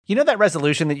You know that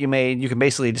resolution that you made? You can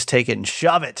basically just take it and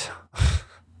shove it.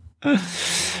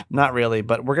 Not really,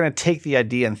 but we're going to take the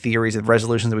idea and theories of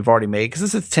resolutions that we've already made, because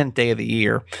this is the 10th day of the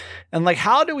year. And like,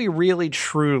 how do we really,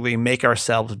 truly make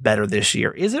ourselves better this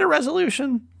year? Is it a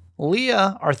resolution?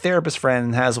 Leah, our therapist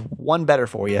friend, has one better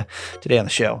for you today on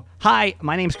the show. Hi,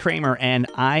 my name's Kramer, and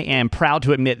I am proud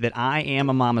to admit that I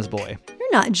am a mama's boy.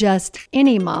 You're not just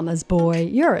any mama's boy,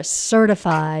 you're a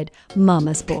certified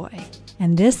mama's boy.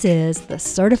 And this is the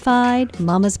Certified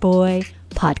Mama's Boy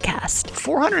podcast.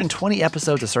 420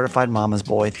 episodes of Certified Mama's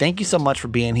Boy. Thank you so much for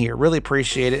being here. Really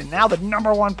appreciate it. And now the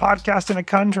 #1 podcast in the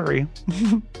country.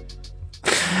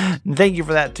 Thank you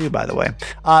for that too, by the way.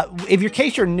 In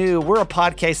case you're new, we're a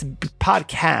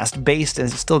podcast based, and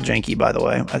it's still janky, by the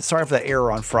way. Sorry for that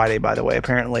error on Friday, by the way.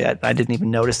 Apparently, I didn't even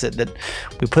notice it, that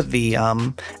we put the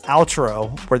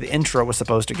outro where the intro was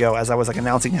supposed to go as I was like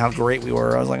announcing how great we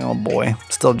were. I was like, oh boy,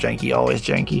 still janky, always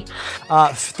janky.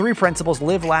 3 principles: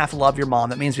 live, laugh, love your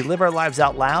mom. That means we live our lives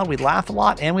out loud, we laugh a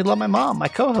lot, and we love my mom, my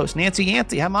co-host, Nancy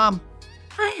Yancey. Hi, Mom.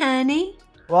 Hi, honey.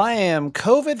 Well, I am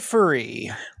COVID-free,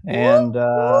 and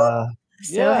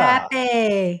so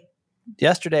happy.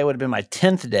 Yesterday would have been my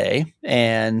 10th day,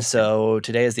 and so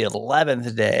today is the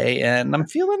 11th day, and I'm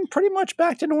feeling pretty much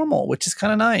back to normal, which is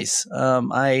kind of nice.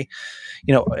 I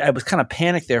was kind of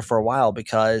panicked there for a while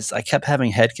because I kept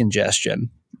having head congestion.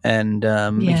 And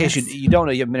in case you don't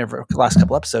know, you haven't been here for the last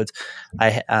couple episodes,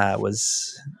 I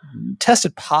was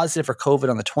tested positive for COVID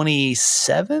on the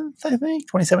 27th, I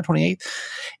think, 27th, 28th.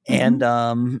 And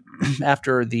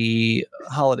after the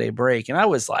holiday break, and I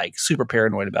was like super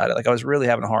paranoid about it. Like I was really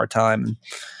having a hard time, and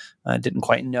I didn't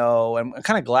quite know. And I'm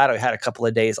kind of glad I had a couple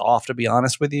of days off, to be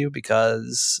honest with you,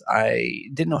 because I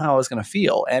didn't know how I was going to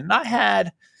feel. And I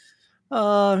had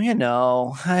I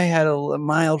had a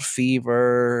mild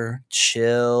fever,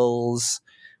 chills.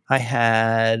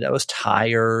 I was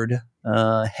tired.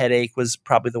 Headache was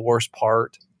probably the worst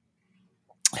part.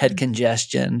 Head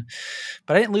congestion,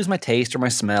 but I didn't lose my taste or my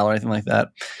smell or anything like that.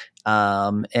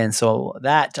 And so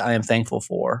that I am thankful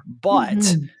for.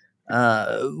 But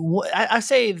I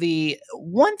say the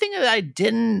one thing that I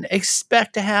didn't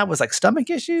expect to have was like stomach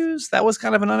issues. That was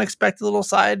kind of an unexpected little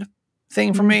side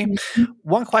thing for me.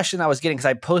 One question I was getting, because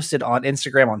I posted on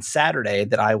Instagram on Saturday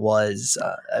that I was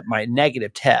at my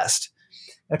negative test.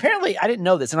 And apparently I didn't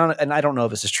know this, and I don't know if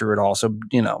this is true at all. So,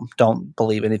 don't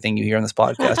believe anything you hear on this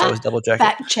podcast. Always double check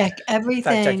Fact check everything.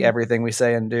 Fact check everything we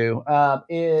say and do.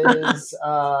 Is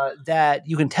that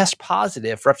you can test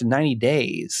positive for up to 90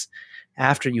 days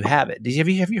after you have it. Have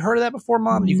you heard of that before,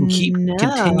 Mom? You can keep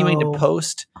continuing to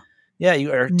post. Yeah,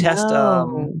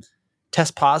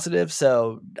 test positive.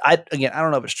 So I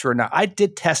don't know if it's true or not. I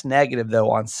did test negative though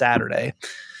on Saturday,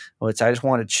 which I just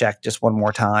wanted to check just one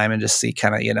more time and just see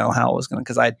kind of, how it was going to,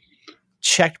 because I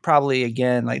checked probably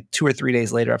again, like 2 or 3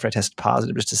 days later after I tested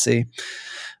positive, just to see.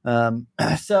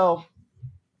 So,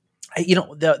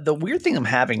 the weird thing I'm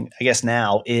having, I guess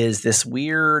now, is this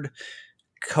weird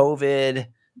COVID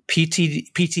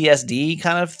PTSD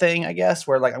kind of thing, I guess,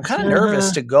 where like, I'm kind of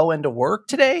nervous to go into work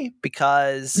today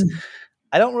because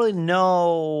I don't really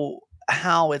know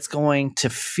how it's going to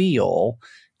feel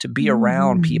to be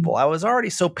around people. I was already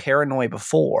so paranoid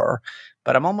before,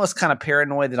 but I'm almost kind of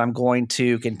paranoid that I'm going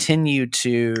to continue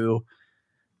to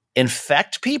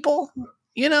infect people,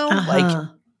 like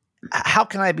how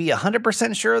can I be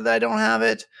 100% sure that I don't have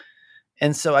it?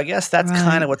 And so I guess that's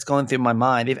kind of what's going through my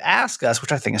mind. They've asked us,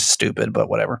 which I think is stupid, but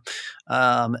whatever.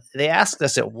 They asked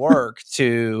us at work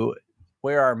to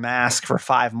wear our mask for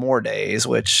 5 more days,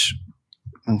 which...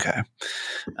 Okay.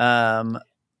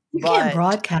 You can't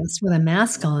broadcast with a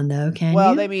mask on, though, can you?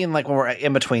 Well, they mean like when we're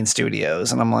in between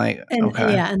studios, and I'm like,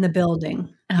 okay. Yeah, in the building.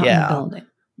 In the building.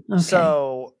 Okay.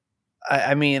 So,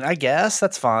 I guess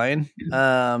that's fine.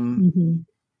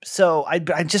 So I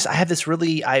have this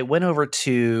really, I went over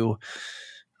to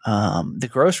the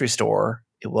grocery store.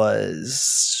 It would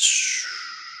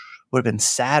have been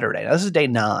Saturday. Now, this is day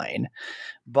 9,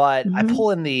 but I pull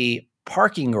in the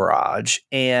parking garage,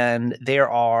 and there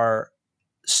are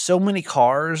so many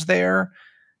cars there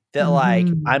that like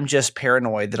I'm just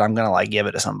paranoid that I'm gonna like give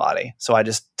it to somebody. So I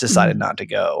just decided not to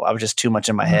go. I was just too much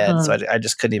in my head, so I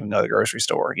just couldn't even go to the grocery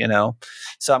store.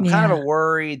 So I'm kind of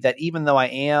worried that even though I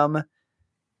am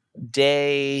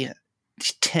day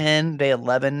 10, day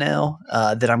 11 now,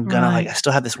 that I'm gonna I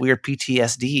still have this weird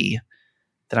PTSD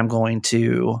that I'm going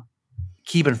to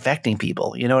keep infecting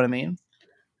people. You know what I mean?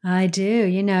 I do.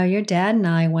 Your dad and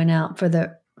I went out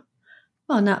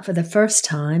not for the first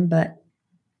time, but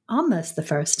almost the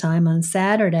first time on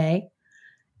Saturday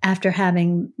after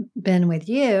having been with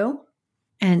you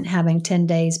and having 10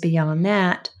 days beyond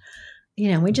that.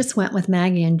 we just went with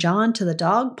Maggie and John to the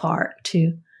dog park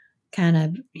to kind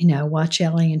of, watch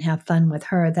Ellie and have fun with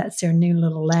her. That's their new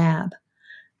little lab.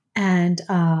 And,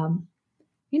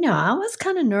 I was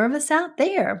kind of nervous out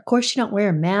there. Of course, you don't wear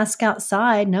a mask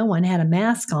outside. No one had a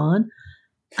mask on.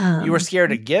 You were scared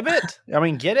to give it? I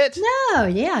mean, get it? No,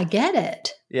 yeah, I get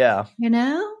it. Yeah.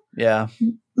 Yeah.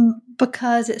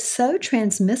 Because it's so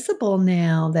transmissible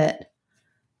now that,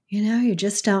 you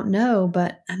just don't know.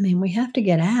 But, I mean, we have to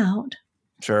get out.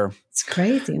 Sure. It's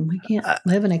crazy. We can't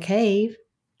live in a cave.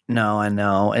 No, I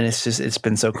know. And it's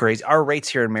been so crazy. Our rates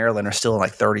here in Maryland are still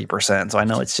like 30%. So I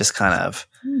know it's just kind of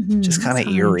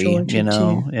eerie, Georgia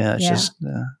too. Yeah. It's just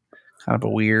kind of a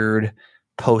weird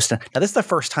post. Now, this is the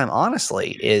first time,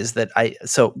 honestly, is that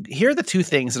so here are the two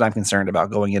things that I'm concerned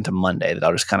about going into Monday that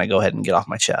I'll just kind of go ahead and get off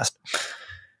my chest.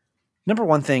 Number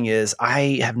one thing is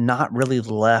I have not really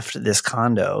left this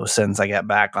condo since I got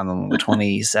back on the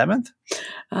 27th.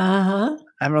 Uh-huh.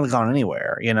 I haven't really gone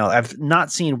anywhere. I've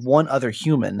not seen one other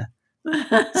human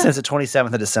since the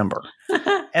 27th of December.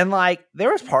 And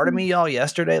there was part of me, y'all,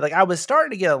 yesterday, I was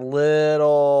starting to get a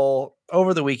little,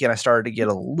 over the weekend, I started to get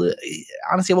a little,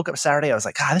 honestly, I woke up Saturday, I was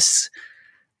like, God,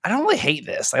 I don't really hate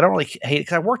this. I don't really hate it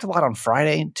because I worked a lot on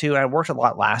Friday too. And I worked a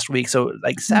lot last week. So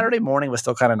Saturday morning was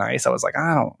still kind of nice. I was like,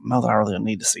 I don't know that I really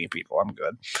need to see people. I'm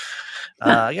good.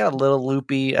 I got a little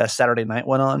loopy Saturday night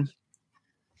went on.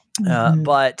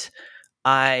 But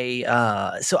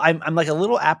so I'm a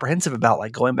little apprehensive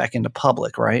about going back into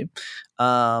public. Right.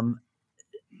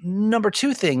 Number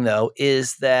two thing though,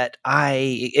 is that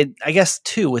I guess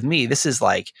too, with me, this is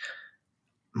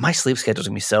my sleep schedule is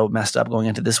going to be so messed up going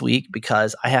into this week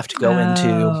because I have to go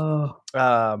into,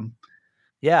 I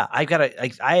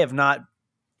have not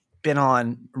been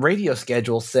on radio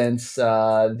schedule since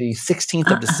the 16th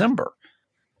of December.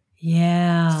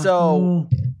 Yeah. So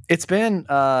it's been,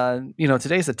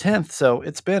 today's the 10th. So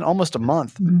it's been almost a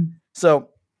month. Mm-hmm. So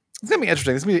it's going to be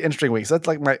interesting. It's going to be an interesting week. So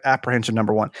that's my apprehension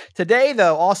number one. Today,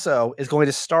 though, also is going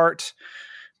to start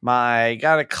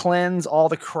got to cleanse all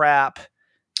the crap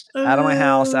out of my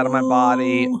house, out of my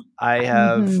body. I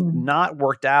have not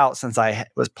worked out since I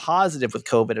was positive with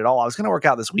COVID at all. I was going to work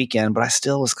out this weekend, but I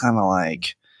still was kind of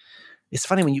it's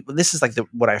funny this is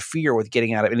what I fear with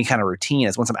getting out of any kind of routine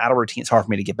is once I'm out of routine, it's hard for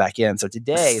me to get back in. So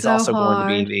today is also going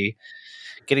to be the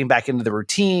getting back into the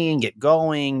routine, get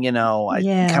going. I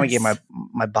kind of gave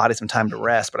my body some time to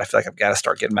rest, but I feel like I've got to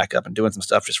start getting back up and doing some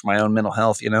stuff just for my own mental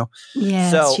health,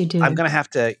 Yes, so you do. I'm going to have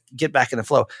to get back in the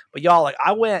flow. But y'all,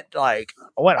 I went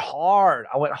hard.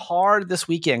 I went hard this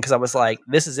weekend because I was like,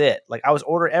 this is it. I was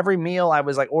ordering every meal. I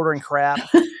was ordering crap.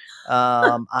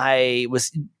 I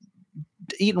was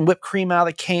eating whipped cream out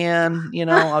of the can.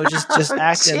 I was just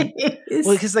acting.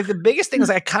 Well, because the biggest thing is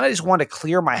I kind of just wanted to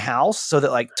clear my house so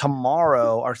that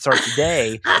tomorrow or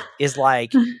today is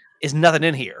is nothing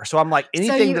in here. So I'm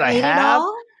anything that I have,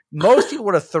 most people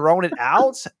would have thrown it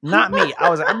out. Not me. I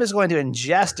was I'm just going to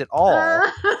ingest it all.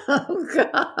 Oh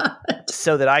God.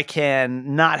 So that I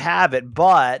can not have it,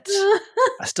 but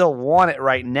I still want it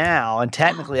right now. And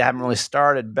technically I haven't really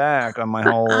started back on my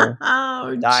whole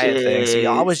diet thing. So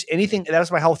that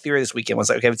was my whole theory this weekend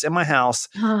was okay, if it's in my house,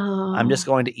 I'm just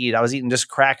going to eat. I was eating just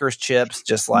crackers, chips,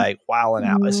 just wilding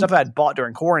out. It's stuff I'd bought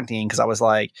during quarantine because I was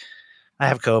I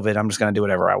have COVID. I'm just going to do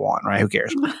whatever I want, right? Who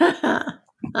cares?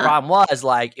 Problem was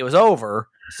it was over.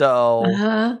 So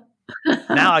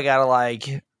now I got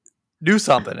to do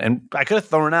something. And I could have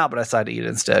thrown it out, but I decided to eat it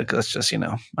instead because it's just,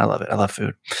 I love it. I love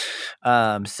food.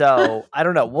 So I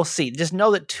don't know. We'll see. Just know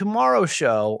that tomorrow's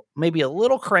show may be a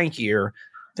little crankier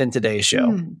than today's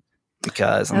show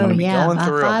because I'm going to be going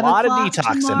through a lot of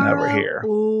detoxing over here.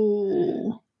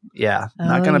 Ooh. Yeah.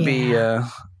 Not going to be,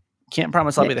 can't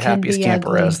promise I'll be the happiest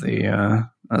camper as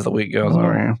the week goes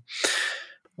over here.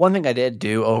 One thing I did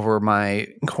do over my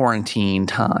quarantine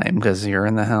time, because you're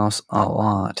in the house a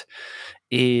lot,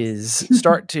 is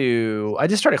I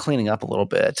just started cleaning up a little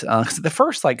bit. Because the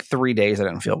first 3 days I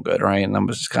didn't feel good, right? And I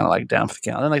was just kind of down for the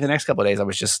count. And then the next couple of days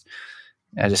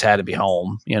I just had to be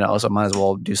home, so I might as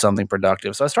well do something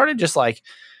productive. So I started just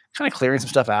kind of clearing some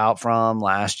stuff out from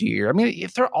last year. I mean,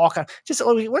 if they're all kind of just,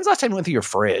 when's the last time you went through your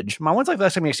fridge? When's the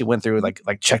last time you actually went through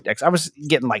checked X? I was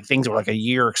getting things that were a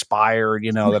year expired,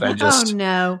 that I just, oh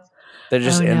no, they're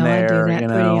just in there. I do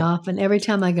that pretty often. Every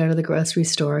time I go to the grocery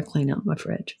store, I clean up my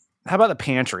fridge. How about the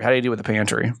pantry? How do you do with the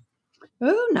pantry?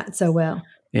 Oh, not so well.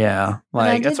 Yeah.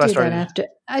 That's why I started.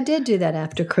 I did do that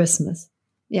after Christmas.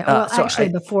 Yeah. Well, so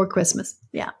before Christmas.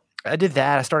 Yeah. I did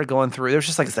that. I started going through. There's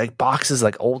just like boxes,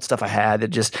 like old stuff I had that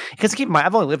just because keep in mind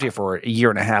I've only lived here for a year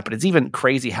and a half, but it's even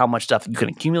crazy how much stuff you can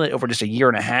accumulate over just a year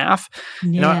and a half.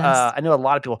 Yes. You know, I know a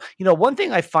lot of people. You know, one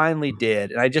thing I finally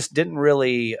did, and I just didn't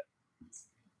really.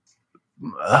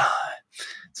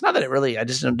 It's not that I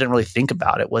just didn't really think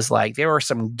about it. Was like there were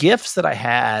some gifts that I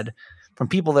had from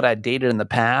people that I dated in the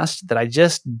past that I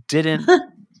just didn't.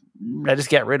 I just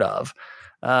get rid of.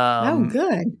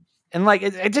 Good. And like,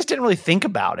 I just didn't really think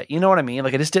about it. You know what I mean?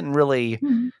 Like I just didn't really,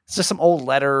 it's just some old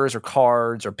letters or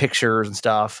cards or pictures and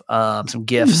stuff. Some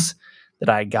gifts that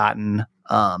I had gotten,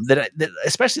 that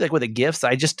especially like with the gifts,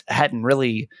 I just hadn't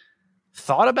really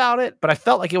thought about it, but I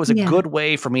felt like it was a good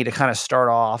way for me to kind of start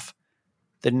off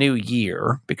the new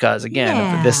year because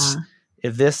again,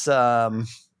 if this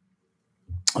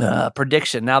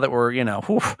prediction, now that we're,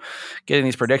 getting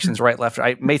these predictions right, left,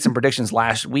 I made some predictions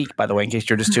last week, by the way, in case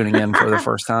you're just tuning in for the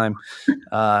first time in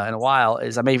a while,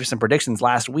 is I made some predictions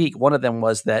last week. One of them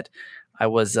was that we're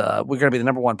going to be the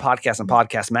number one podcast in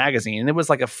Podcast Magazine. And it was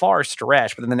like a far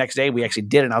stretch, but then the next day we actually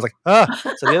did it. And I was like,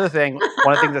 So the other thing,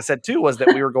 one of the things I said too, was that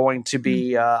we were going to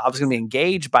be, I was going to be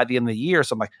engaged by the end of the year.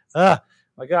 So I'm like,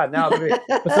 my God, now. But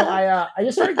so I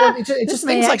just started going, it just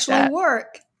things like that.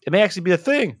 Work. It may actually be a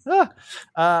thing. But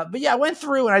yeah, I went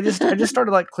through and I just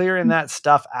started like clearing that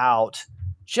stuff out.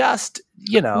 Just,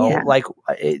 like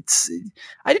I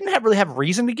didn't really have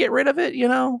reason to get rid of it,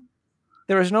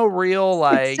 There was no real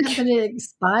like. Except that it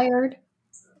expired.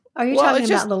 Are you talking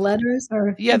about the letters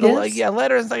or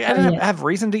letters? Like I didn't have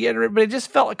reason to get rid of it, but it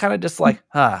just felt kind of just like,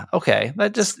 okay,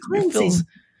 that just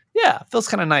feels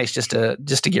kind of nice just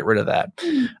to get rid of that.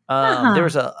 There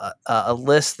was a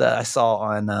list that I saw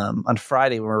on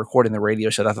Friday when we were recording the radio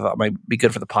show that I thought might be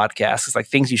good for the podcast. It's like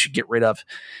things you should get rid of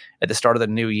at the start of the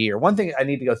new year. One thing I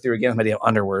need to go through again is my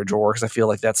underwear drawer because I feel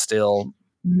like that's still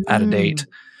out of date.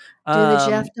 Do the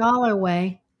Jeff Dollar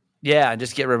way. Yeah,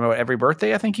 just get rid of every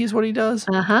birthday. I think he's what he does.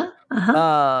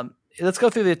 Let's go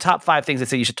through the top 5 things that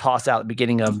say you should toss out at the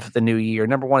beginning of the new year.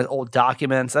 Number 1 is old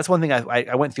documents. That's one thing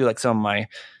I went through, like some of my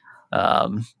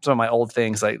old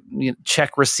things, like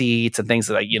check receipts and things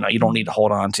that you don't need to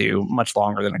hold on to much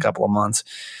longer than a couple of months.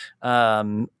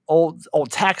 Old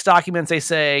tax documents, they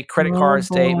say, credit card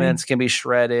statements can be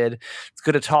shredded. It's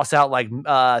good to toss out, like,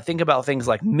 think about things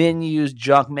like menus,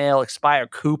 junk mail,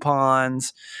 expired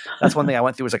coupons. That's one thing I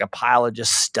went through was like a pile of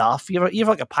just stuff. You have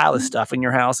like a pile of stuff in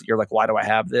your house that you're like, why do I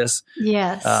have this?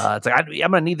 Yes. It's like, I'm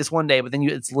going to need this one day, but then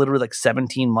it's literally like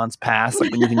 17 months past,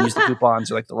 like when you can use the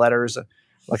coupons or like the letters,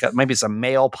 like maybe it's a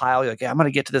mail pile. You're like, I'm going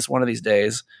to get to this one of these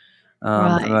days.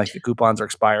 And like the coupons are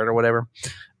expired or whatever.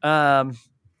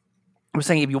 I was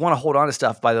saying, if you want to hold on to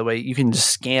stuff, by the way, you can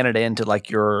just scan it into like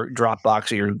your Dropbox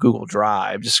or your Google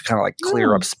Drive, just to kind of like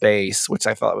clear up space, which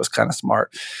I thought was kind of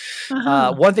smart.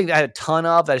 One thing that I had a ton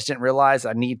of that I just didn't realize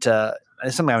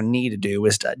something I need to do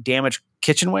is damage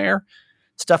kitchenware.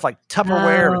 Stuff like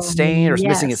Tupperware, if it's stained or it's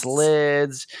missing its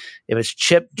lids, if it's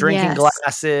chipped drinking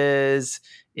glasses,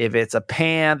 if it's a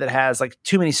pan that has like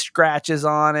too many scratches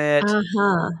on it.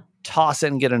 Toss it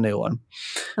and get a new one.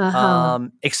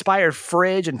 Expired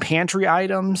fridge and pantry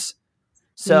items.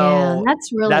 So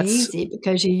that's really easy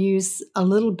because you use a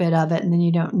little bit of it and then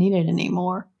you don't need it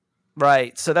anymore.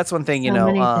 Right. So that's one thing,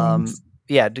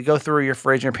 to go through your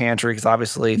fridge and your pantry, because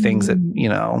obviously things that,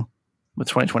 with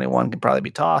 2021 can probably be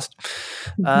tossed.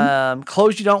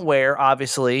 Clothes you don't wear,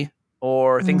 obviously,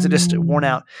 or things that just worn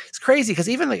out. It's crazy because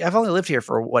even like I've only lived here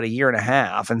for a year and a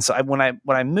half. And so when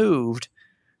I moved,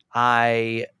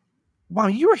 Mom,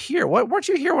 you were here. Weren't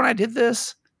you here when I did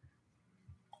this?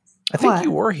 I think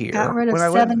you were here. Got rid of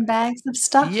 7 bags of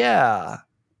stuff? Yeah.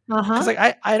 Because like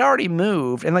I'd already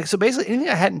moved. And like, so basically anything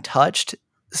I hadn't touched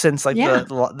since like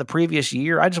the previous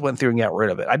year, I just went through and got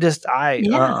rid of it.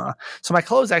 So my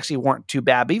clothes actually weren't too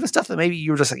bad. But even stuff that maybe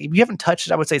you were just like, if you haven't touched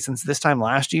it, I would say since this time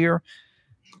last year,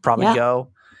 probably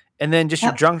go. And then just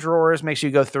your junk drawers, make sure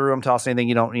you go through them, toss anything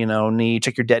you don't, need,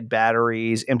 check your dead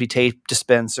batteries, empty tape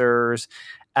dispensers,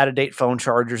 out-of-date phone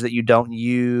chargers that you don't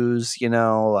use,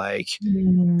 like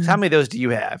how many of those do you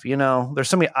have? There's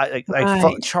so many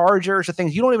phone chargers or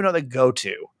things you don't even know they go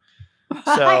to.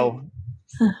 So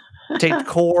take the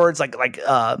cords, like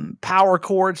power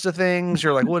cords to things.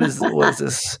 You're like, what is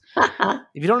this?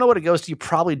 If you don't know what it goes to, you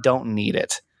probably don't need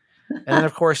it. And then,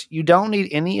 of course, you don't need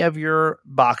any of your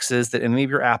boxes that any of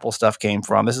your Apple stuff came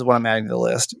from. This is what I'm adding to the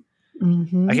list.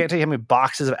 I can't tell you how many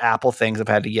boxes of Apple things I've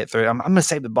had to get through. I'm going to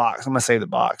save the box.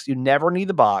 You never need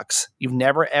the box. You've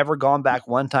never, ever gone back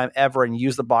one time ever and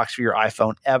used the box for your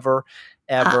iPhone. Ever,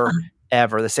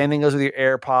 ever. The same thing goes with your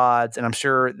AirPods, and I'm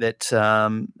sure that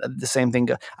the same thing.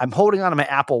 I'm holding on to my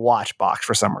Apple Watch box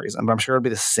for some reason, but I'm sure it'll be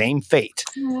the same fate.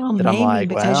 Well, that maybe I'm like,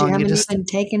 because well, you haven't even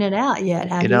taken it out yet,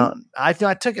 have you? I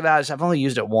took it out. I've only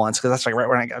used it once because that's like right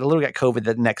when I literally got COVID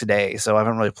the next day, so I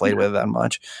haven't really played with it that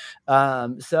much.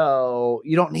 So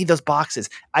you don't need those boxes.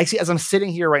 I see as I'm sitting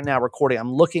here right now recording,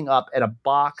 I'm looking up at a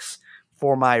box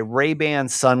for my Ray-Ban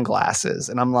sunglasses,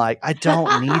 and I'm like, I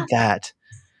don't need that.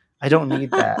 I don't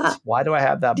need that. Why do I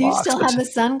have that Do box? you still have the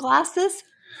sunglasses?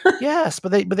 Yes,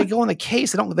 but they go in the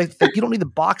case. You don't need the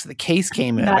box that the case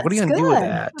came in. Like, what are you going to do with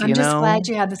that? I'm just glad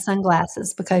you have the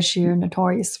sunglasses because you're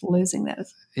notorious for losing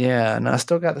those. Yeah, no, I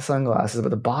still got the sunglasses, but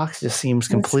the box just seems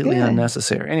completely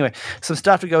unnecessary. Anyway, some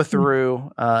stuff to go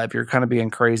through if you're kind of being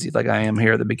crazy like I am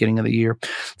here at the beginning of the year.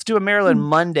 Let's do a Maryland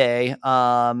Monday.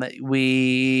 I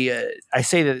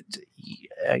say that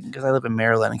because I live in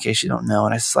Maryland, in case you don't know,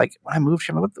 and it's like when I moved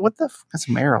here, I'm like, what the fuck is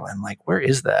Maryland? Like, where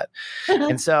is that?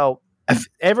 And so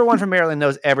everyone from Maryland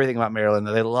knows everything about Maryland.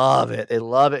 They love it. They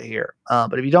love it here.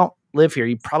 But if you don't live here,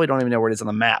 you probably don't even know where it is on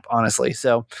the map, honestly.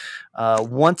 So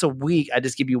once a week, I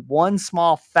just give you one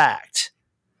small fact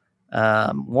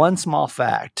about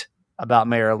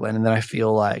Maryland, and then I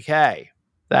feel like, hey,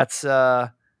 that's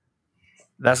good.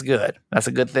 That's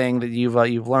a good thing that you've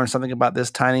learned something about this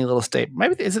tiny little state.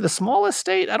 Maybe is it the smallest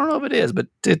state? I don't know if it is, but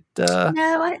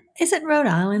no, isn't Rhode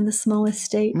Island the smallest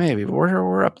state? Maybe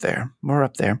we're up there. We're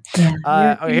up there.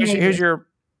 Yeah. Here's your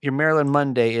Maryland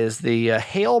Monday. Is the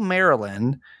Hail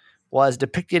Maryland was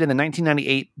depicted in the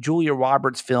 1998 Julia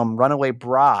Roberts film Runaway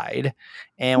Bride,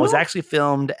 and was actually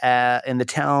filmed in the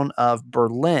town of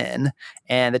Berlin.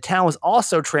 And the town was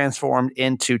also transformed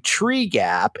into Tree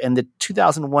Gap in the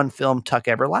 2001 film Tuck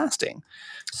Everlasting.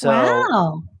 So,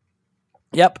 wow.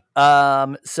 Yep.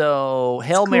 So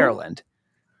Hail Maryland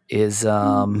is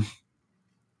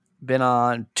been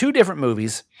on 2 different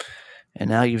movies, and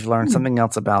now you've learned something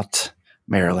else about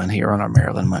Maryland here on our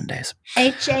Maryland Mondays.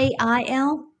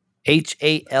 HAIL?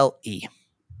 HALE.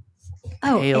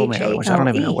 Oh, Hail Maryland, which I don't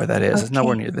even know where that is. Okay. It's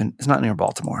nowhere near. It's not near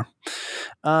Baltimore.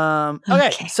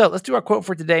 Okay, so let's do our quote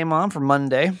for today, Mom, for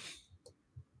Monday.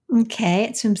 Okay,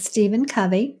 it's from Stephen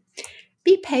Covey.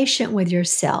 Be patient with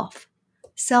yourself.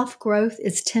 Self-growth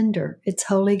is tender. It's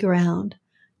holy ground.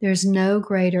 There's no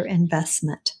greater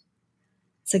investment.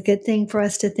 It's a good thing for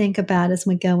us to think about as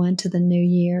we go into the new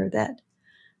year, that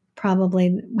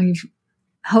probably we've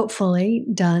hopefully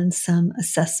done some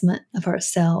assessment of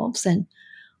ourselves, and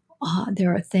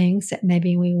there are things that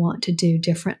maybe we want to do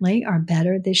differently or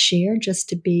better this year just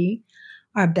to be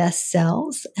our best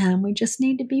selves, and we just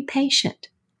need to be patient.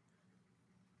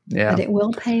 Yeah. But it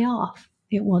will pay off.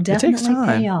 It will definitely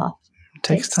pay off. It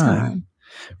takes time.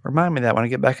 Remind me of that when I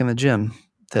get back in the gym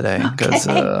today. Because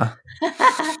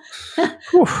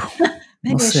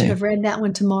maybe I should have read that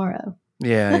one tomorrow.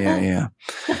 Yeah.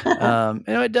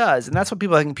 It does. And that's what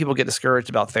I think people get discouraged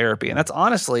about therapy. And that's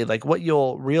honestly like what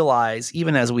you'll realize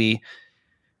even as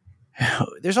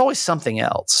there's always something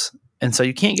else. And so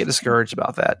you can't get discouraged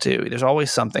about that too. There's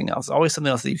always something else. Always something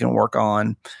else that you can work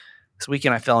on. This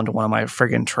weekend I fell into one of my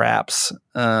friggin' traps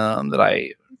that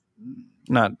I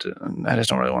just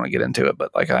don't really want to get into it, but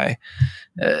like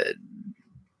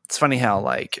it's funny how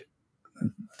like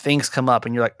things come up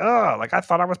and you're like, oh, like I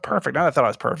thought I was perfect. Now I thought I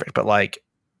was perfect, but like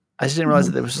I just didn't realize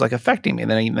that it was just like affecting me.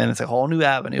 And then it's a whole new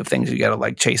avenue of things you got to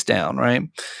like chase down, right?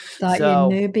 Thought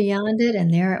you knew beyond it,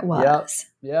 and there it was.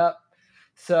 Yep.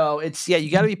 So it's you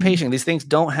got to be patient. These things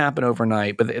don't happen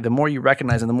overnight, but the more you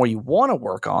recognize and the more you want to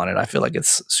work on it, I feel like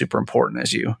it's super important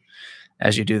as you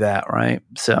do that, right?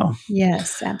 So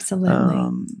yes,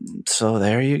 absolutely. So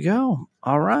there you go.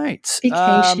 All right. Be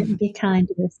patient. Be kind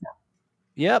to yourself.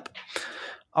 Yep.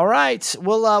 All right.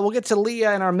 We'll get to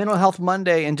Leah and our Mental Health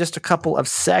Monday in just a couple of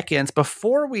seconds.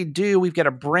 Before we do, we've got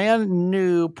a brand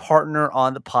new partner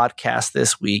on the podcast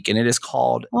this week, and it is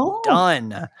called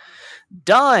Done.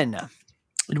 Done.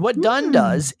 What Done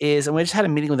does is, and we just had a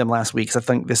meeting with them last week, because I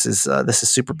think this is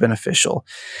super beneficial.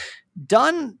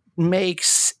 Done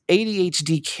makes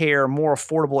ADHD care more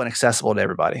affordable and accessible to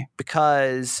everybody,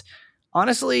 because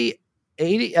honestly,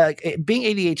 being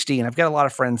ADHD, and I've got a lot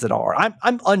of friends that are.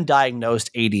 I'm undiagnosed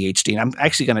ADHD, and I'm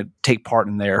actually going to take part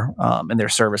in their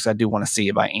service. I do want to see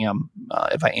if I am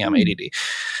ADD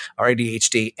or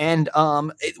ADHD. And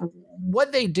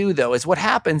what they do though is what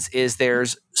happens is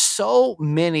there's so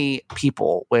many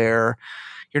people where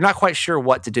you're not quite sure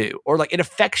what to do, or like it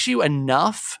affects you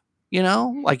enough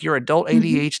like your adult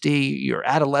ADHD, your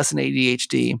adolescent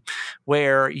ADHD,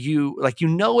 where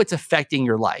it's affecting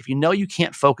your life. You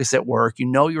can't focus at work.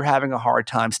 You're having a hard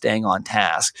time staying on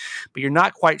task, but you're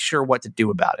not quite sure what to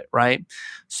do about it, right?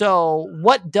 So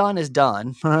what Done is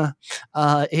done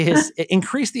is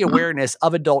increase the awareness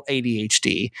of adult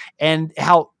ADHD and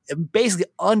how basically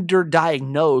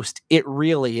underdiagnosed it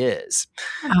really is.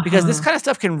 Because this kind of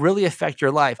stuff can really affect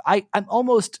your life. I'm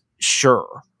almost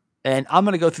sure, and I'm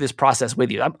going to go through this process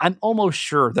with you. I'm almost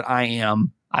sure that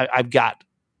I've got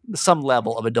some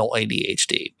level of adult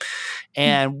ADHD.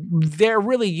 And they're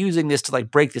really using this to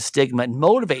break the stigma and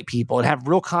motivate people and have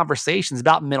real conversations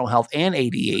about mental health and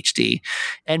ADHD.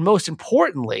 And most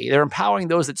importantly, they're empowering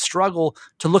those that struggle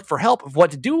to look for help of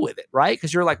what to do with it, right?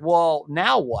 Because you're like, well,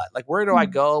 now what? Where do I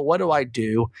go? What do I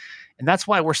do? And that's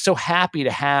why we're so happy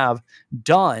to have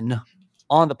Done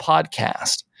on the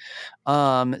podcast.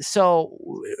 So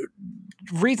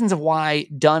reasons of why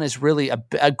Done is really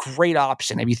a great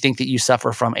option if you think that you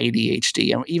suffer from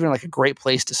ADHD, and even a great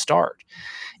place to start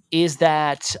is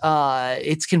that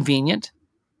it's convenient.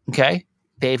 Okay.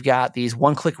 They've got these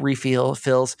one-click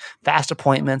refills, fast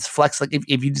appointments, flex.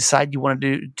 If you decide you want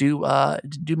to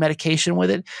do medication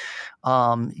with it,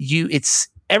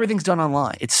 everything's done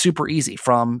online. It's super easy,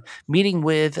 from meeting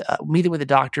with the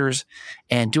doctors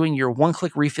and doing your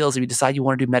one-click refills if you decide you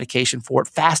want to do medication for it.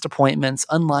 Fast appointments,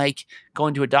 unlike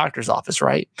going to a doctor's office,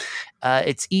 right?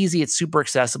 It's easy. It's super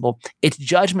accessible. It's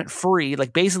judgment-free.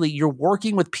 Basically, you're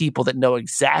working with people that know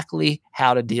exactly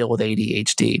how to deal with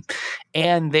ADHD.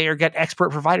 And they've got expert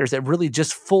providers that really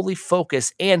just fully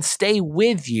focus and stay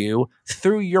with you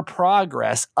through your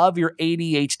progress of your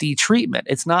ADHD treatment.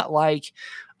 It's not like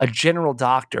a general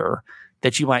doctor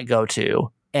that you might go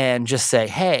to and just say,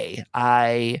 hey,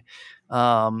 I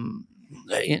feel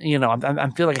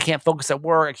like I can't focus at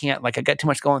work. I got too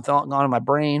much going on in my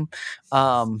brain.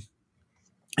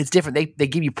 It's different. They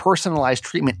give you personalized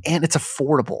treatment, and it's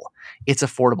affordable.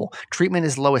 Treatment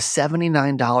as low as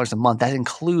 $79 a month. That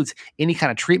includes any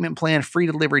kind of treatment plan, free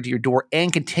delivery to your door,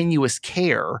 and continuous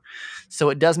care. So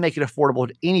it does make it affordable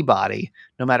to anybody,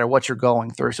 no matter what you're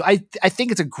going through. So I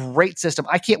think it's a great system.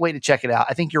 I can't wait to check it out.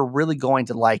 I think you're really going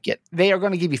to like it. They are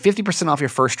going to give you 50% off your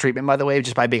first treatment, by the way,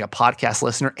 just by being a podcast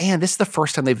listener. And this is the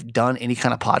first time they've done any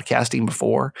kind of podcasting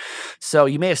before. So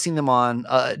you may have seen them on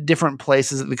different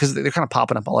places because they're kind of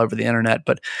popping up all over the internet.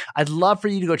 But I'd love for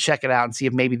you to go check it out and see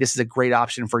if maybe this is a great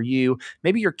option for you.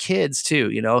 Maybe your kids too,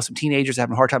 some teenagers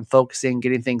having a hard time focusing,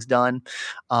 getting things done.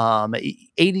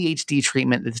 ADHD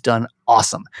treatment that's done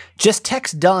awesome. Just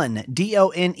text DONE,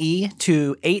 DONE,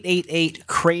 to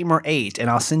 888-KRAMER-8, and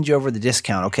I'll send you over the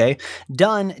discount, okay?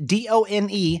 DONE,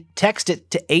 DONE, text it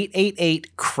to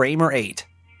 888-KRAMER-8.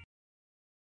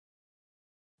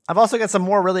 I've also got some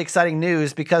more really exciting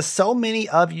news because so many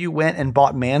of you went and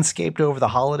bought Manscaped over the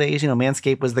holidays.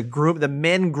 Manscaped was the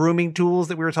men grooming tools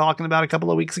that we were talking about a couple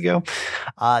of weeks ago.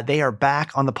 They are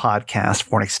back on the podcast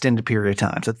for an extended period of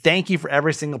time. So thank you for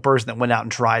every single person that went out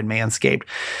and tried Manscaped.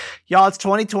 Y'all, it's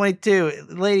 2022.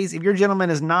 Ladies, if your gentleman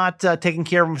is not taking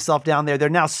care of himself down there are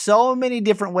now so many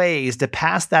different ways to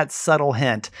pass that subtle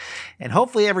hint. And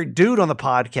hopefully every dude on the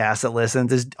podcast that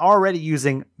listens is already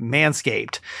using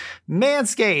Manscaped.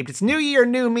 Manscaped, it's new year,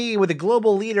 new me with the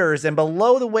global leaders and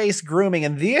below the waist grooming.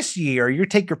 And this year, you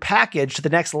take your package to the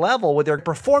next level with their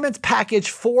Performance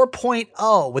Package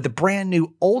 4.0 with the brand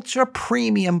new ultra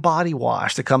premium body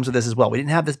wash that comes with this as well. We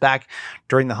didn't have this back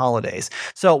during the holidays.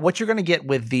 So what you're going to get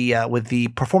with the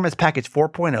Performance Package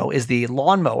 4.0 is the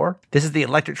lawnmower. This is the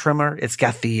electric trimmer. It's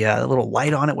got the little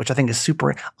light on it, which I think is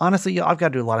super. Honestly, I've got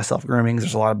to do a lot of self-grooming.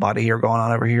 There's a lot of body hair going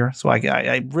on over here. So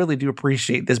I really do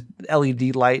appreciate this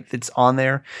LED light that's on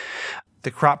there.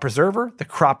 The Crop Preserver, the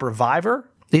Crop Reviver.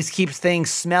 This keeps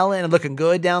things smelling and looking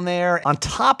good down there. On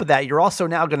top of that, you're also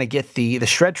now going to get the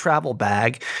Shred Travel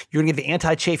Bag. You're going to get the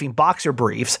anti-chafing boxer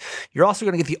briefs. You're also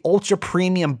going to get the ultra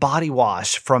premium body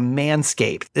wash from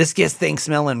Manscaped. This gets things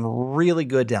smelling really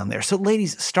good down there. So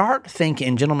ladies, start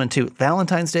thinking, gentlemen too,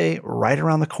 Valentine's Day right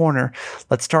around the corner.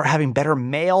 Let's start having better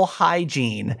male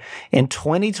hygiene in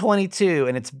 2022.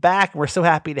 And it's back. We're so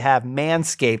happy to have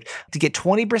Manscaped. To get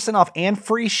 20% off and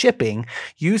free shipping,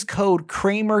 use code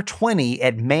Kramer20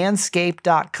 at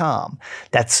manscaped.com.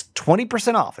 That's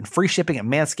 20% off and free shipping at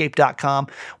manscaped.com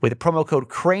with the promo code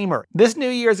Kramer. This new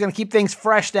year is going to keep things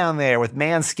fresh down there with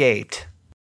Manscaped.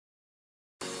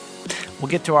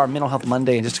 We'll get to our Mental Health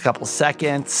Monday in just a couple of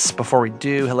seconds. Before we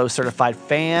do, hello, certified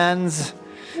fans.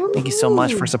 Thank you so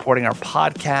much for supporting our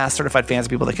podcast. Certified fans are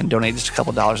people that can donate just a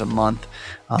couple dollars a month.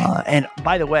 And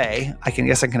by the way, I can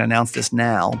announce this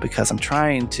now because I'm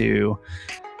trying to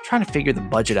trying to figure the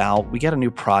budget out. We got a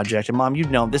new project. And Mom,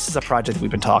 this is a project that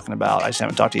we've been talking about. I just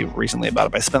haven't talked to you recently about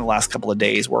it, but I spent the last couple of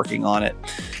days working on it.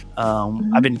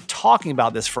 I've been talking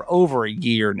about this for over a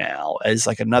year now as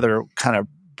like another kind of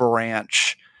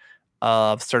branch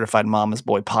of Certified Mama's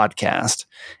Boy podcast.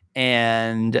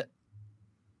 And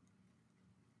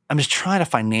I'm just trying to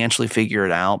financially figure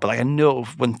it out. But like I know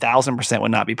 1000%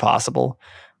 would not be possible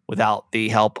without the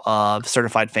help of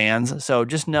certified fans. So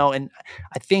just know, and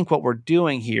I think what we're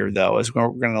doing here though, is we're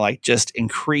going to like just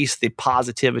increase the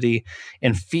positivity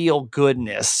and feel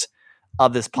goodness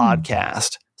of this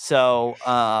podcast. So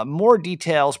more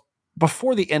details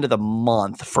before the end of the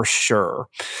month for sure.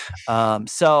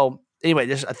 So anyway,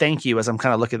 just a thank you as I'm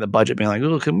kind of looking at the budget being like,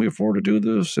 oh, can we afford to do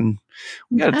this? And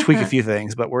we got to tweak a few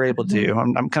things, but we're able to.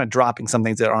 I'm kind of dropping some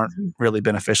things that aren't really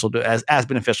beneficial to as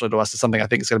beneficial to us to something I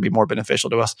think is going to be more beneficial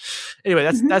to us. Anyway,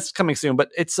 that's coming soon, but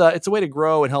it's a way to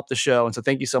grow and help the show. And so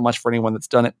thank you so much for anyone that's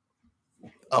done it.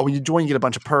 When you join, you get a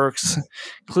bunch of perks,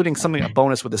 including a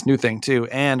bonus with this new thing too.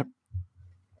 And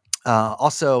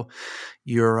also,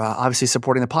 you're obviously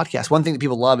supporting the podcast. One thing that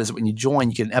people love is when you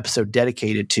join, you get an episode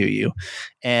dedicated to you.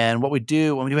 And what we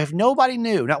do when we have nobody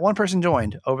new, not one person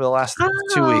joined over the last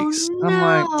 2 weeks. No. I'm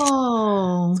like,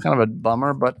 it's kind of a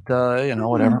bummer, but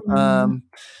whatever.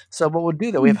 So what we'll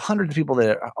do though, we have hundreds of people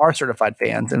that are certified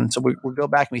fans, and so we'll go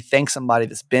back and we thank somebody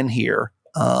that's been here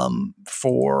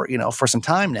for some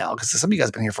time now, because some of you guys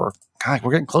have been here for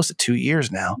we're getting close to 2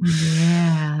 years now.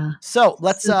 Yeah. So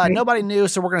let's nobody new.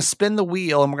 So we're going to spin the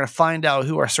wheel and we're going to find out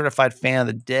who our certified fan of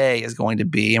the day is going to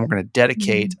be, and we're going to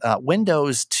dedicate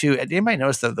Windows to. Did anybody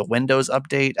notice the Windows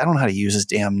update? I don't know how to use this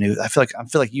damn new. I feel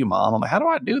like you, Mom. I'm like, how do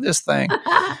I do this thing?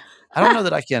 I don't know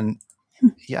that I can.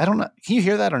 Yeah, I don't know. Can you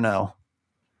hear that or no?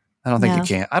 I don't think you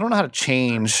can. I don't know how to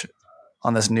change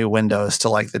on this new Windows to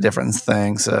like the different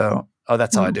thing. So,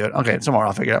 that's how I do it. Okay, tomorrow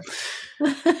I'll figure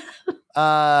it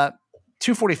out.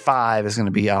 245 is going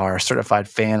to be our certified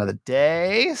fan of the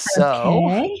day.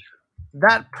 So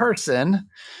that person,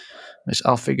 which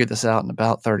I'll figure this out in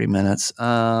about 30 minutes.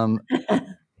 As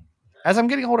I'm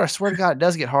getting older, I swear to God, it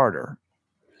does get harder.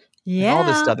 Yeah. All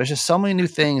this stuff. There's just so many new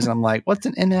things. And I'm like, what's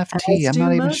an NFT? I'm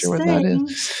not even sure what that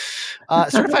is.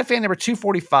 Certified fan number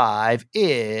 245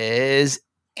 is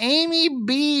Amy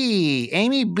B.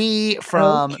 Amy B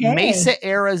from Mesa,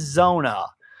 Arizona.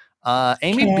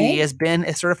 Amy B has been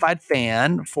a certified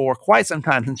fan for quite some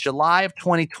time, since July of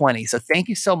 2020. So thank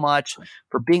you so much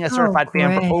for being a certified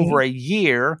fan for over a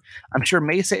year. I'm sure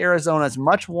Mesa, Arizona is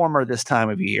much warmer this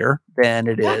time of year than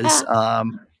it is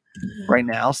right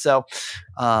now. So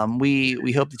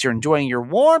we hope that you're enjoying your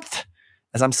warmth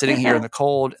as I'm sitting here in the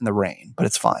cold and the rain, but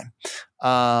it's fine.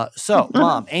 So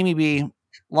Mom, Amy B,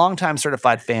 longtime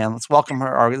certified fan. Let's welcome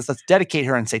her, or let's dedicate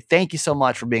her and say thank you so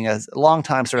much for being a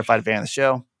longtime certified fan of the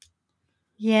show.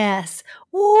 Yes.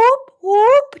 Whoop,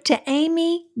 whoop to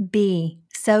Amy B.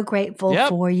 So grateful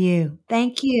for you.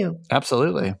 Thank you.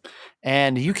 Absolutely.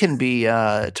 And you can be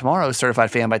tomorrow's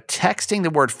certified fan by texting the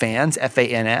word fans,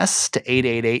 FANS, to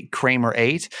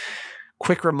 888-Kramer8.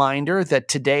 Quick reminder that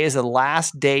today is the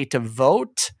last day to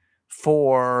vote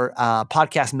for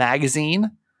Podcast Magazine.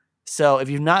 So if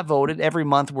you've not voted, every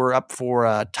month we're up for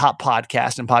top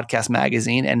podcast in Podcast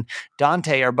Magazine. And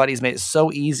Dante, our buddy's made it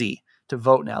so easy to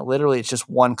vote now. Literally, it's just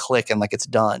one click and like it's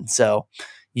done. So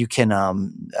you can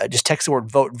just text the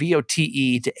word vote,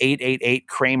 VOTE, to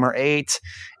 888-Kramer8,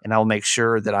 and I will make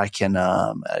sure that I can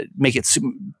make it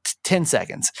 10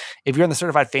 seconds. If you're on the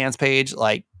certified fans page,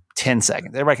 like 10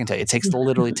 seconds. Everybody can tell you it takes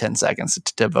literally 10 seconds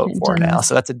to vote for it now.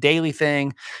 So that's a daily thing.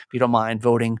 If you don't mind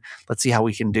voting, let's see how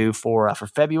we can do for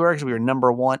February, because we were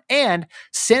number one. And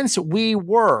since we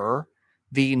were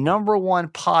the number one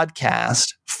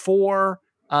podcast for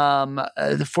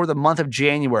the month of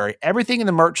January, everything in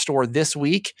the merch store this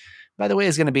week, by the way,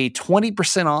 is going to be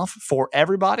 20% off for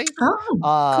everybody.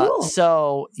 Oh, cool.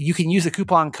 So you can use the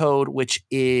coupon code, which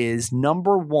is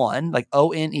number one, like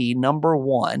ONE, number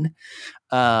one,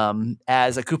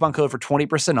 as a coupon code for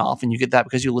 20% off. And you get that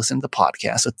because you listen to the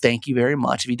podcast. So thank you very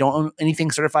much. If you don't own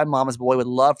anything Certified Mama's Boy, would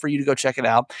love for you to go check it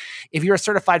out. If you're a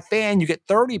certified fan, you get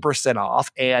 30% off.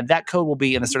 And that code will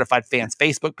be in the Certified Fans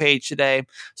Facebook page today.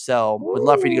 So would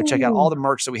love for you to go check out all the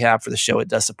merch that we have for the show. It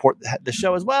does support the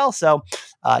show as well. So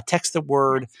text the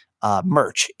word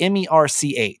merch,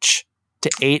 MERCH, to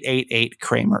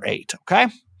 888-Kramer8. Okay.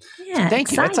 Yeah, so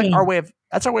thank you. That's like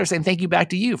that's our way of saying thank you back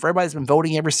to you. For everybody that's been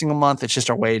voting every single month, it's just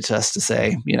our way to us to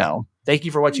say, thank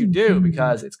you for what you do,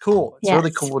 because it's cool. It's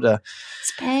really cool to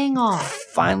it's paying off.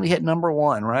 Finally hit number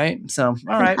one, right? So,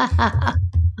 all right.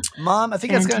 Mom, I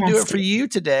think that's going to do it for you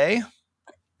today.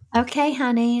 Okay,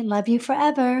 honey. Love you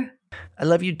forever. I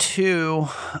love you too.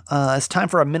 It's time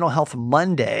for a Mental Health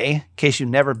Monday. In case you've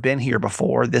never been here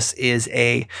before, this is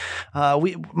Leah,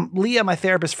 my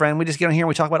therapist friend, we just get on here and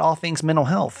we talk about all things mental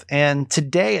health. And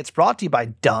today it's brought to you by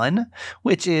Done,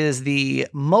 which is the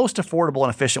most affordable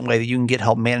and efficient way that you can get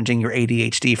help managing your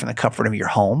ADHD from the comfort of your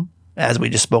home, as we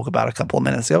just spoke about a couple of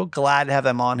minutes ago. Glad to have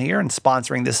them on here and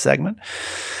sponsoring this segment.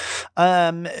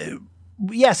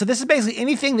 So this is basically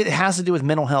anything that has to do with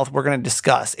mental health we're going to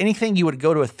discuss. Anything you would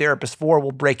go to a therapist for,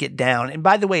 we'll break it down. And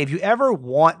by the way, if you ever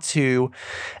want to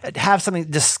have something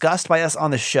discussed by us on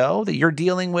the show that you're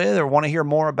dealing with or want to hear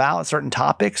more about certain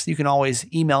topics, you can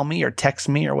always email me or text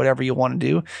me or whatever you want to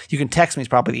do. You can text me is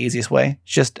probably the easiest way.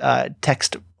 Just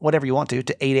text whatever you want to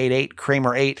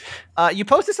 888-Kramer8. You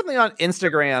posted something on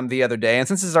Instagram the other day, and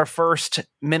since this is our first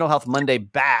Mental Health Monday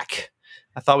back,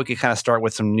 I thought we could kind of start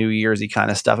with some New Year's-y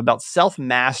kind of stuff about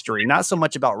self-mastery, not so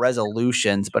much about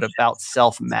resolutions, but about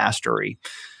self-mastery.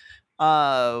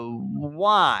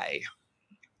 Why?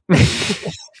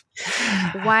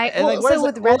 Why?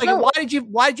 Why did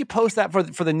you post that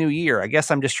for the new year? I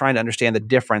guess I'm just trying to understand the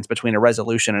difference between a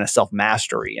resolution and a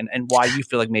self-mastery, and why you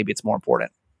feel like maybe it's more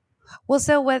important. Well,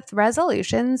 so with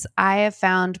resolutions, I have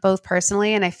found both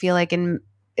personally, and I feel like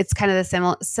it's kind of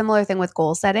the similar thing with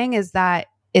goal setting, is that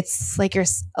it's like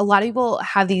a lot of people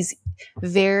have these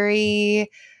very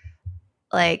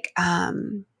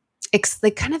kind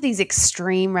of these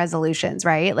extreme resolutions,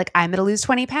 right? Like, I'm going to lose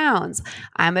 20 pounds.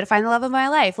 I'm going to find the love of my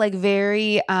life. Like,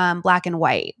 very black and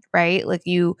white, right? Like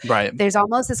there's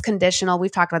almost this conditional,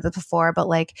 we've talked about this before, but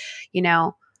like,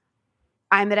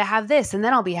 I'm going to have this and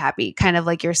then I'll be happy. Kind of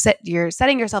like you're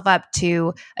setting yourself up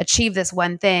to achieve this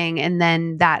one thing. And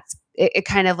then that's it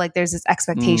kind of like there's this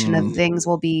expectation of things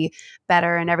will be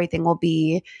better and everything will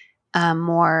be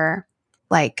more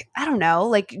like, I don't know,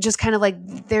 like just kind of like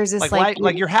there's this like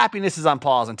your happiness is on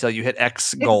pause until you hit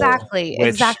X goal. Exactly.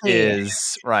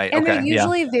 Is right. And okay, they're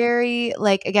usually very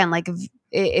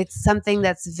it's something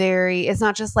that's it's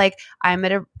not just like I'm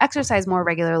going to exercise more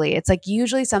regularly. It's like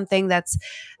usually something that's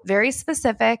very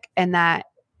specific, and that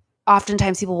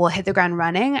oftentimes people will hit the ground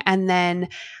running, and then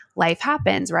life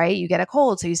happens, right? You get a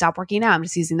cold, so you stop working out. I'm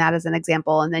just using that as an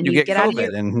example. And then you get COVID out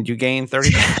of and you gain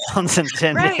 30 pounds in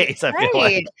 10 days. I feel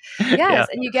like. Yes. Yeah.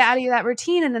 And you get out of that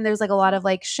routine. And then there's like a lot of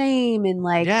like shame and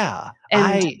like,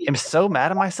 I am so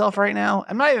mad at myself right now.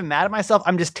 I'm not even mad at myself.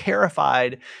 I'm just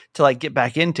terrified to like get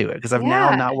back into it because I've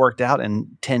now not worked out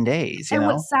in 10 days. And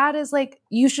what's sad is like,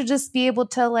 you should just be able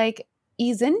to like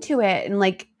ease into it and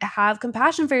like have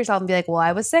compassion for yourself and be like, well,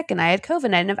 I was sick and I had COVID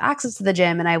and I didn't have access to the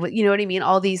gym. And you know what I mean?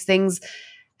 All these things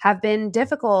have been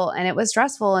difficult and it was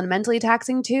stressful and mentally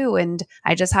taxing too. And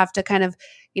I just have to kind of,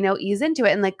 ease into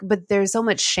it. And like, but there's so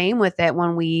much shame with it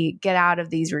when we get out of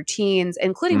these routines,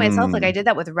 including myself. Like I did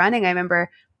that with running. I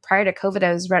remember prior to COVID,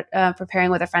 I was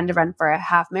preparing with a friend to run for a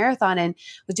half marathon and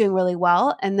was doing really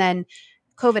well. And then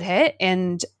COVID hit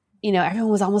and everyone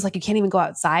was almost like, you can't even go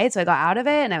outside. So I got out of it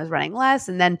and I was running less.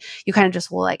 And then you kind of just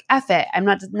will like, F it.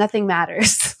 Nothing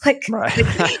matters. like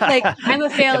I'm a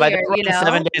failure, if I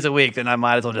 7 days a week, then I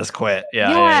might as well just quit.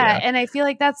 Yeah. And I feel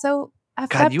like that's so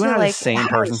God, you and I are the same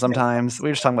person sometimes. We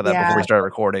were just talking about that before we started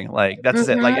recording. Like, that's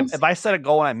it. Like, if I set a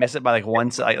goal and I miss it by like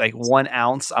 1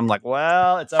 ounce, I'm like,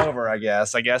 well, it's over, I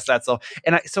guess. I guess that's all.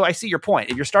 And so I see your point.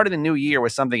 If you're starting the new year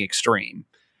with something extreme,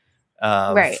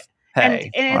 right.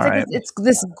 Hey, and it's like it's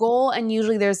this goal, and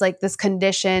usually there's like this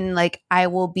condition, like I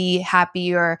will be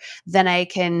happy, or then I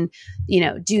can,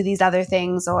 do these other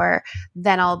things, or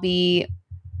then I'll be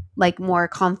like more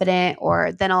confident,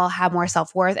 or then I'll have more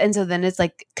self-worth. And so then it's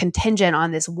like contingent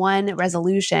on this one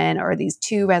resolution or these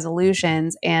two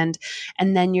resolutions. And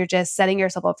then you're just setting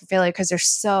yourself up for failure because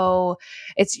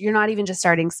you're not even just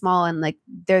starting small, and like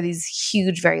they're these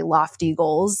huge, very lofty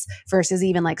goals versus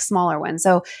even like smaller ones.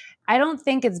 So I don't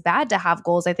think it's bad to have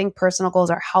goals. I think personal goals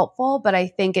are helpful, but I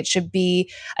think it should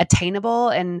be attainable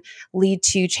and lead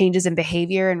to changes in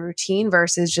behavior and routine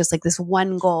versus just like this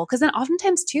one goal. Because then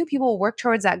oftentimes too, people work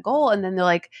towards that goal and then they're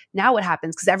like, now what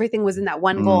happens? Because everything was in that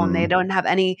one goal and they don't have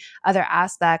any other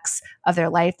aspects of their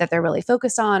life that they're really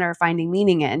focused on or finding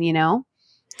meaning in,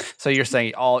 So you're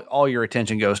saying all your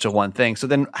attention goes to one thing. So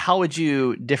then how would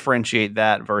you differentiate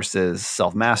that versus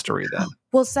self-mastery then?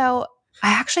 Well, so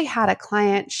I actually had a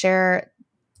client share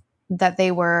that they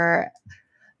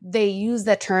used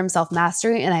the term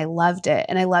self-mastery, and I loved it.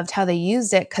 And I loved how they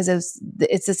used it because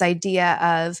it's this idea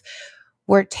of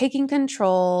we're taking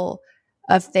control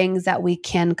of things that we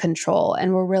can control.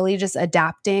 And we're really just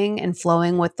adapting and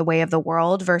flowing with the way of the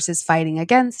world versus fighting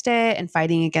against it and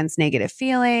fighting against negative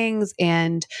feelings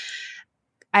and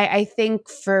I think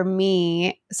for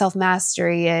me,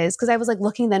 self-mastery is, because I was like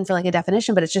looking then for like a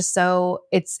definition, but it's just so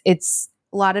it's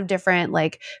a lot of different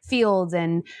like fields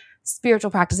and spiritual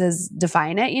practices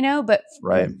define it, you know, but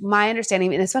Right. my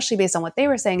understanding, and especially based on what they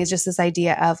were saying, is just this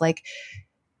idea of like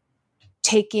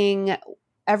taking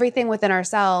everything within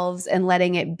ourselves and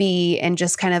letting it be, and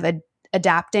just kind of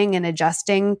adapting and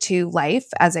adjusting to life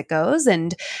as it goes,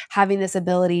 and having this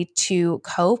ability to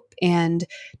cope and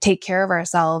take care of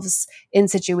ourselves in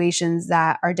situations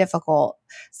that are difficult.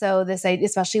 So this,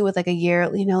 especially with like a year,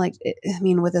 you know, like, I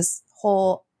mean, with this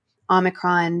whole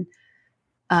Omicron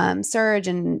surge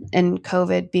and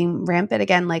COVID being rampant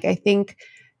again, like, I think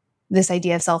this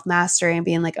idea of self-mastery and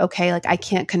being like, okay, like I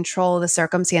can't control the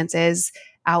circumstances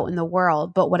out in the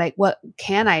world, but what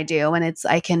can I do? And it's,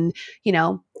 I can, you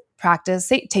know,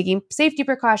 practice taking safety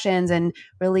precautions and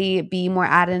really be more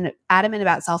adamant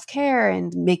about self-care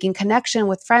and making connection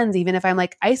with friends, even if I'm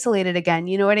like isolated again,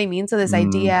 you know what I mean? So this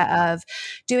idea of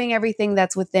doing everything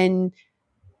that's within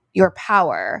your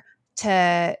power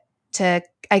to,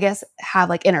 I guess, have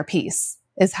like inner peace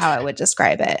is how I would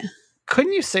describe it.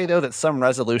 Couldn't you say, though, that some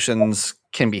resolutions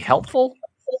can be helpful?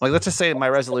 Like, let's just say my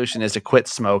resolution is to quit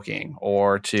smoking,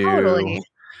 or to, Totally.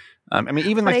 I mean,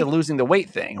 even like the losing the weight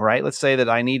thing, right? Let's say that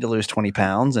I need to lose 20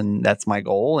 pounds and that's my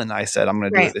goal. And I said, I'm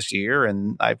going to do it this year.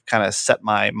 And I've kind of set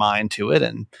my mind to it.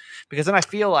 And because then I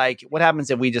feel like, what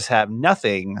happens if we just have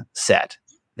nothing set?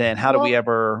 Then how do we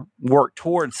ever work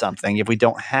towards something if we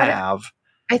don't have?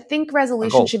 I think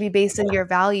resolution should be based on your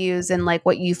values and like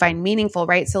what you find meaningful,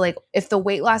 right? So like if the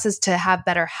weight loss is to have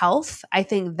better health, I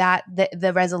think that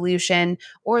the resolution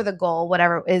or the goal,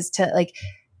 whatever, is to like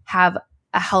have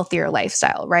a healthier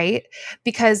lifestyle, right?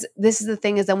 Because this is the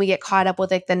thing, is then we get caught up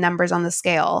with like the numbers on the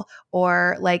scale,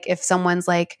 or like if someone's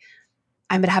like,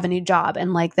 I'm going to have a new job.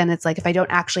 And like, then it's like, if I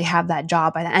don't actually have that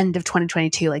job by the end of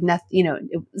 2022, like nothing, you know,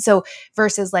 so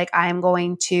versus like, I'm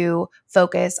going to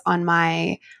focus on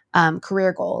my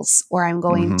career goals, or I'm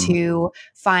going to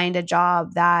find a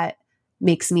job that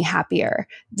makes me happier.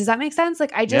 Does that make sense?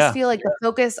 Like, I just feel like the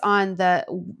focus on the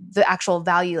actual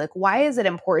value, like, why is it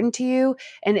important to you?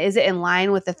 And is it in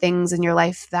line with the things in your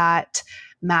life that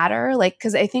matter? Like,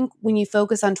 cause I think when you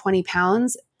focus on 20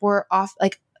 pounds, we're off,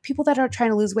 like people that are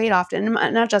trying to lose weight often,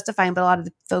 I'm not justifying, but a lot of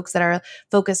the folks that are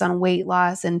focused on weight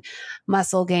loss and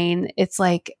muscle gain, it's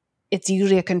like, it's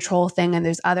usually a control thing. And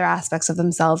there's other aspects of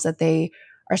themselves that they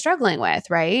are struggling with,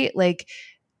 right? Like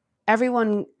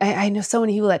everyone, I know so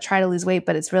many people that try to lose weight,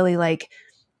 but it's really like,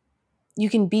 you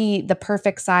can be the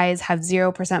perfect size, have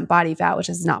 0% body fat, which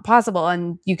is not possible,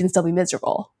 and you can still be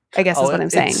miserable, I guess is what I'm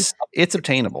saying. It's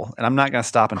obtainable, and I'm not going to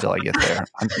stop until I get there.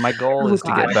 My goal is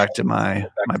to get back to my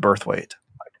birth weight.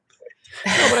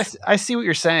 No, but I see what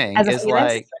you're saying. Is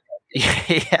like,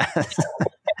 yes,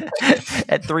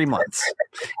 at 3 months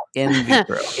in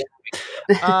vitro.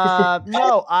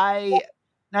 No,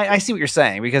 I see what you're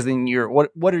saying, because then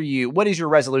what does your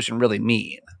resolution really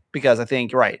mean? Because I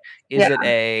think, right, is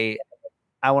it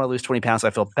I want to lose 20 pounds so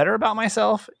I feel better about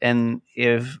myself? And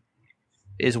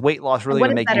is weight loss really going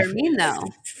to make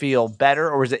you feel better?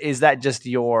 Or is that just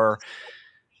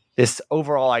this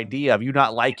overall idea of you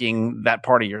not liking that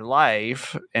part of your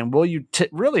life? And will you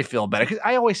really feel better? Because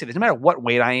I always say this, no matter what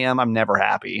weight I am, I'm never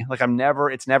happy. Like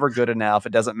it's never good enough.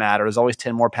 It doesn't matter. There's always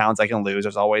 10 more pounds I can lose.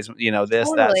 There's always,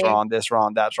 that's wrong, this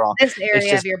wrong, that's wrong. This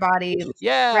area of your body.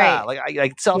 Yeah. Right.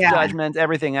 Like self-judgment,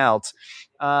 everything else.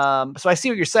 So I see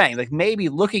what you're saying. Like maybe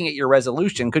looking at your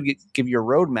resolution could give you a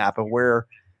roadmap of where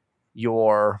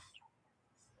your,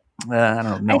 I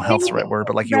don't know, health's the right word,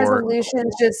 but like your resolution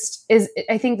just is,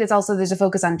 I think there's a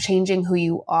focus on changing who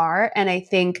you are. And I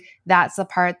think that's the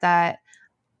part that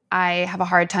I have a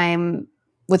hard time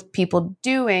with people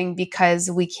doing, because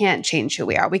we can't change who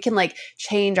we are. We can like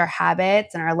change our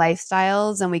habits and our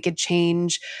lifestyles, and we could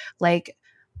change like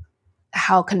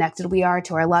how connected we are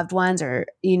to our loved ones, or,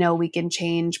 we can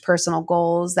change personal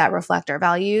goals that reflect our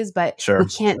values, but we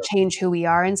can't change who we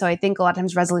are. And so I think a lot of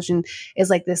times resolution is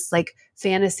like this like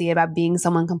fantasy about being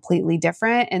someone completely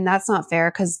different. And that's not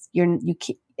fair, because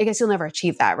I guess you'll never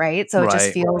achieve that. Right. So it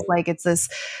just feels like it's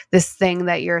this thing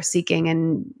that you're seeking.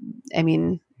 And I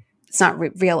mean, it's not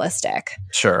realistic.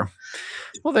 Sure.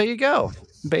 Well, there you go.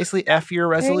 Basically, F your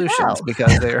resolutions,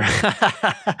 because they're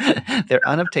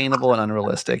unobtainable and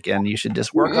unrealistic, and you should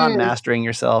just work on mastering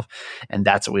yourself. And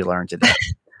that's what we learned today.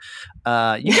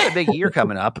 You got a big year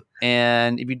coming up,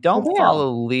 and if you don't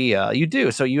follow Leah, you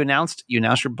do. So you announced your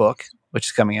book, which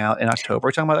is coming out in October. Are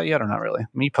you talking about that yet, or not really? I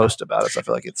mean, you posted about it, so I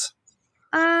feel like it's.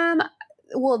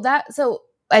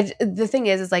 the thing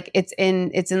is like it's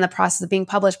in the process of being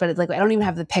published, but it's like I don't even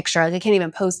have the picture. Like I can't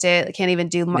even post it. I can't even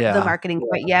do the marketing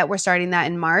quite yet. We're starting that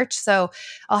in March, so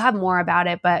I'll have more about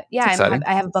it. But yeah,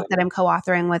 I have a book that I'm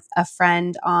co-authoring with a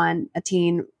friend on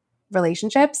teen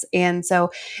relationships, and so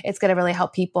it's going to really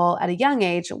help people at a young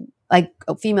age, like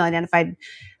female identified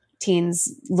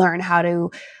teens, learn how to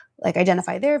like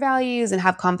identify their values and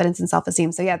have confidence and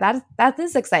self-esteem. So yeah, that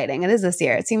is exciting. It is this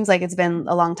year. It seems like it's been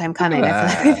a long time coming.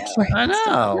 I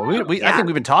know. I think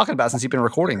we've been talking about it since you've been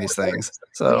recording these things.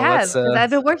 So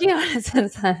I've been working on it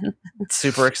since then. It's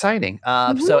super exciting.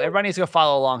 So everybody needs to go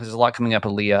follow along because there's a lot coming up,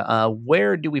 Aaliyah.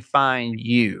 Where do we find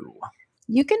you?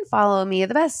 You can follow me.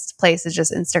 The best place is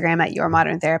just Instagram at Your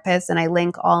Modern Therapist, and I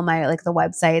link all my like the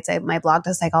websites. My blog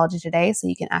to Psychology Today, so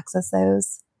you can access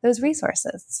those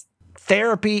resources.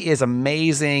 Therapy is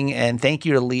amazing, and thank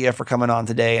you to Leah for coming on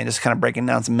today and just kind of breaking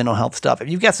down some mental health stuff. If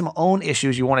you've got some own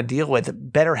issues you want to deal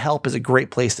with, BetterHelp is a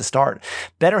great place to start.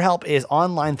 BetterHelp is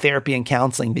online therapy and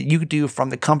counseling that you could do from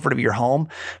the comfort of your home,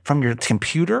 from your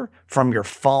computer, from your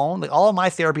phone. Like all of my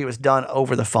therapy was done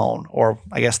over the phone, or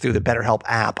I guess through the BetterHelp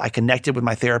app. I connected with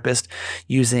my therapist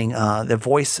using the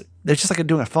voice. It's just like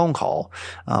doing a phone call,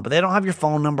 but they don't have your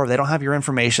phone number. They don't have your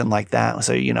information like that.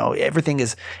 So, everything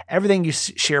you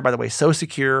share, by the way, so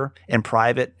secure and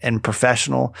private and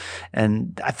professional.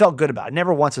 And I felt good about it.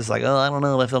 Never once was like, I don't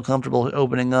know if I feel comfortable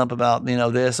opening up about,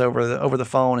 this over the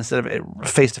phone instead of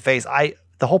face to face.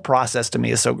 The whole process to me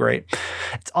is so great.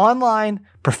 It's online,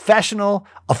 professional,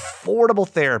 affordable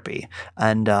therapy,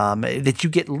 and that you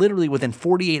get literally within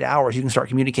 48 hours, you can start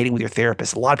communicating with your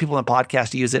therapist. A lot of people on the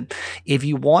podcast use it. If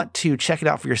you want to check it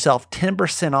out for yourself,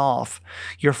 10% off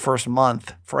your first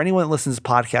month for anyone that listens to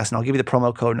this podcast, and I'll give you the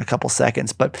promo code in a couple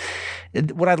seconds. But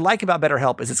what I like about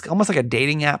BetterHelp is it's almost like a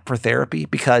dating app for therapy,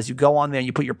 because you go on there and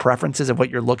you put your preferences of what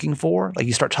you're looking for. Like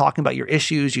you start talking about your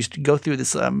issues. You go through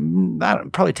this,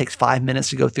 it probably takes 5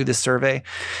 minutes to go through this survey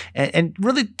and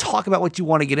really talk about what you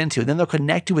want to get into. And then they'll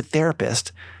connect you with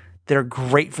therapists that are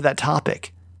great for that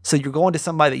topic. So you're going to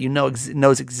somebody that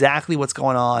knows exactly what's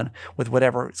going on with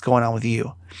whatever is going on with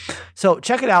you. So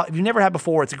check it out. If you've never had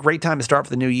before, it's a great time to start for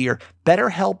the new year.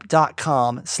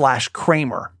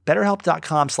 BetterHelp.com/Kramer.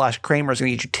 BetterHelp.com/Kramer is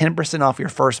going to get you 10% off your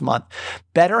first month.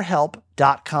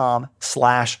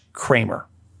 BetterHelp.com/Kramer.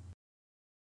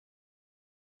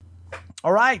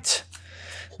 All right.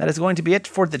 That is going to be it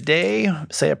for the day.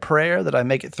 Say a prayer that I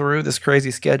make it through this crazy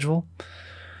schedule.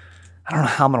 I don't know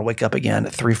how I'm going to wake up again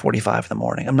at 3:45 in the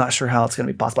morning. I'm not sure how it's going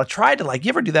to be possible. I tried to you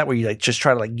ever do that where you just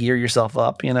try to gear yourself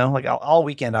up, Like all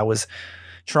weekend I was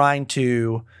trying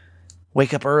to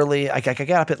wake up early. I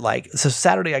got up at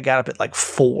Saturday I got up at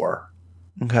 4.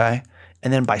 Okay.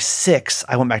 And then by 6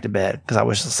 I went back to bed because I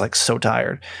was just so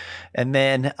tired. And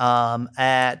then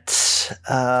at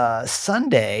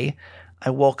Sunday I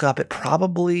woke up at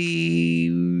probably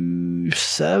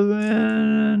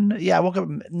 7. Yeah, I woke up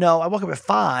at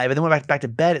 5 and then went back to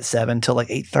bed at 7 until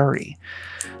 8:30.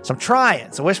 So I'm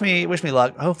trying. So wish me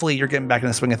luck. Hopefully you're getting back in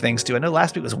the swing of things too. I know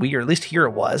last week was weird. At least here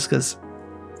it was, because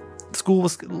school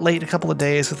was late a couple of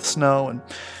days with the snow. And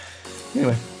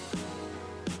anyway,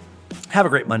 have a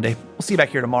great Monday. We'll see you back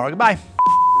here tomorrow. Goodbye.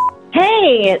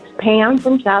 Hey, it's Pam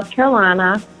from South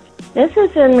Carolina. This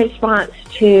is in response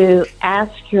to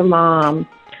ask your mom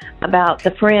about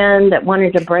the friend that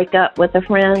wanted to break up with a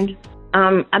friend.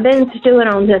 I've been stewing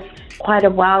on this quite a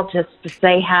while just to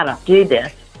say how to do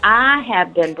this. I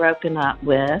have been broken up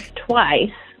with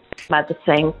twice by the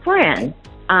same friend.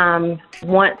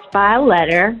 Once by a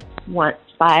letter, once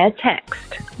by a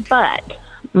text. But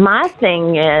my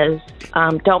thing is,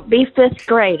 don't be fifth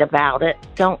grade about it.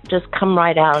 Don't just come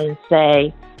right out and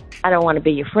say, I don't want to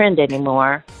be your friend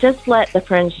anymore. Just let the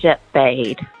friendship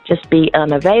fade. Just be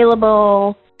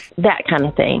unavailable, that kind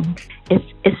of thing. It's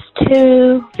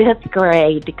too fifth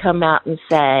grade to come out and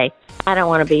say, I don't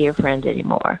want to be your friend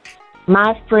anymore.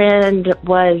 My friend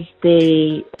was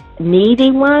the needy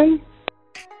one,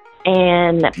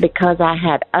 and because I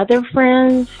had other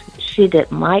friends, she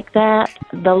didn't like that.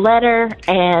 The letter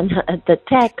and the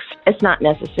text, it's not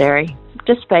necessary.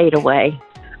 Just fade away.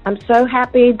 I'm so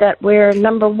happy that we're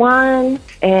number one,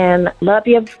 and love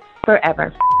you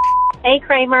forever. Hey,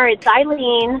 Kramer, it's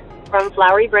Eileen from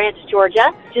Flowery Branch,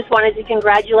 Georgia. Just wanted to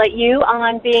congratulate you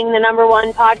on being the number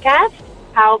one podcast.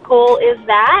 How cool is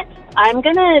that? I'm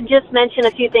going to just mention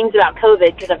a few things about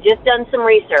COVID because I've just done some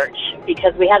research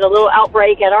because we had a little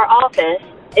outbreak at our office.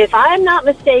 If I'm not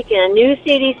mistaken, new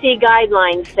CDC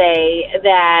guidelines say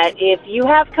that if you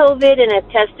have COVID and have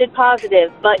tested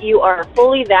positive, but you are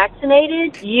fully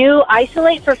vaccinated, you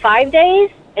isolate for 5 days,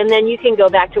 and then you can go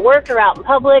back to work or out in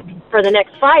public for the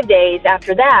next 5 days.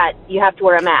 After that, you have to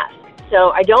wear a mask. So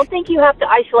I don't think you have to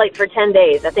isolate for 10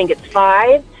 days. I think it's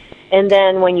 5. And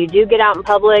then when you do get out in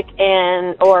public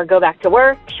or go back to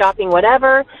work, shopping,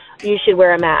 whatever, you should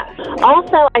wear a mask.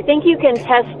 Also, I think you can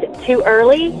test too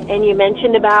early. And you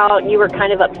mentioned about you were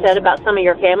kind of upset about some of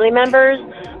your family members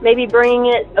maybe bringing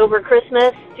it over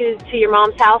Christmas to your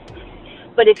mom's house.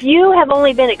 But if you have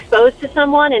only been exposed to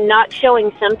someone and not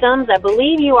showing symptoms, I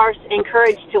believe you are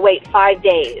encouraged to wait 5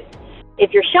 days.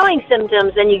 If you're showing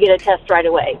symptoms, then you get a test right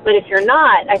away. But if you're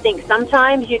not, I think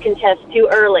sometimes you can test too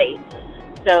early.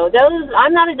 So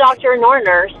I'm not a doctor nor a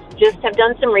nurse, just have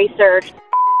done some research.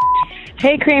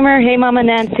 Hey, Kramer. Hey, Mama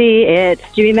Nancy. It's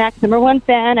Jimmy Mac's #1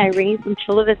 fan, Irene from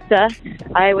Chula Vista.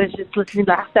 I was just listening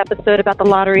to the last episode about the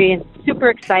lottery and super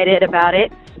excited about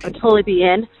it. I'll totally be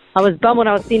in. I was bummed when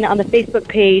I was seeing it on the Facebook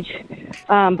page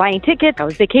buying tickets. I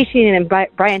was vacationing in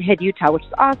Brian Head, Utah, which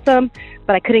is awesome,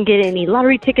 but I couldn't get any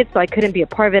lottery tickets, so I couldn't be a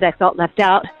part of it. I felt left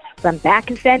out. But I'm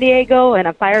back in San Diego, and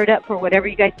I'm fired up for whatever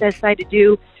you guys decide to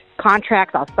do.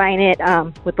 Contracts, I'll sign it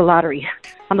with the lottery.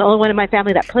 I'm the only one in my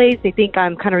family that plays. They think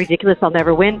I'm kind of ridiculous. I'll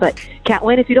never win, but can't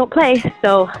win if you don't play.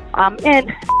 So I'm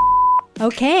in.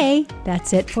 Okay,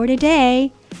 that's it for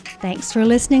today. Thanks for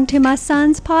listening to my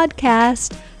son's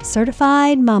podcast,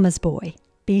 Certified Mama's Boy.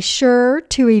 Be sure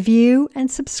to review and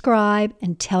subscribe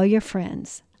and tell your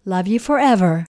friends. Love you forever.